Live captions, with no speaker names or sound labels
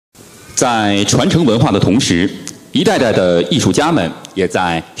在传承文化的同时，一代代的艺术家们也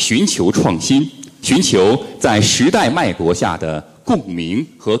在寻求创新，寻求在时代脉搏下的共鸣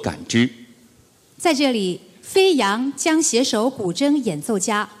和感知。在这里，飞扬将携手古筝演奏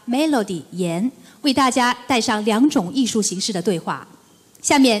家 Melody 严为大家带上2种艺术形式的对话。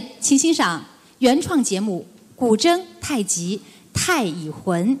下面，请欣赏原创节目《古筝太极太乙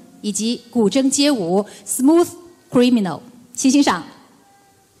魂》以及古筝街舞 Smooth Criminal， 请欣赏。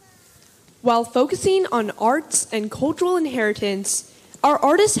 While focusing on arts and cultural inheritance, our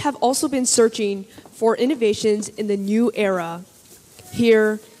artists have also been searching for innovations in the new era.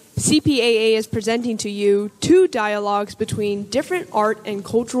 Here, CPAA is presenting to you 2 dialogues between different art and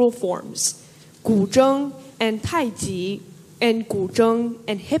cultural forms, 古筝 and 太极, and 古筝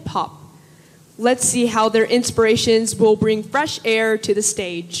and hip-hop. Let's see how their inspirations will bring fresh air to the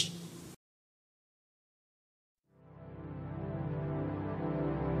stage.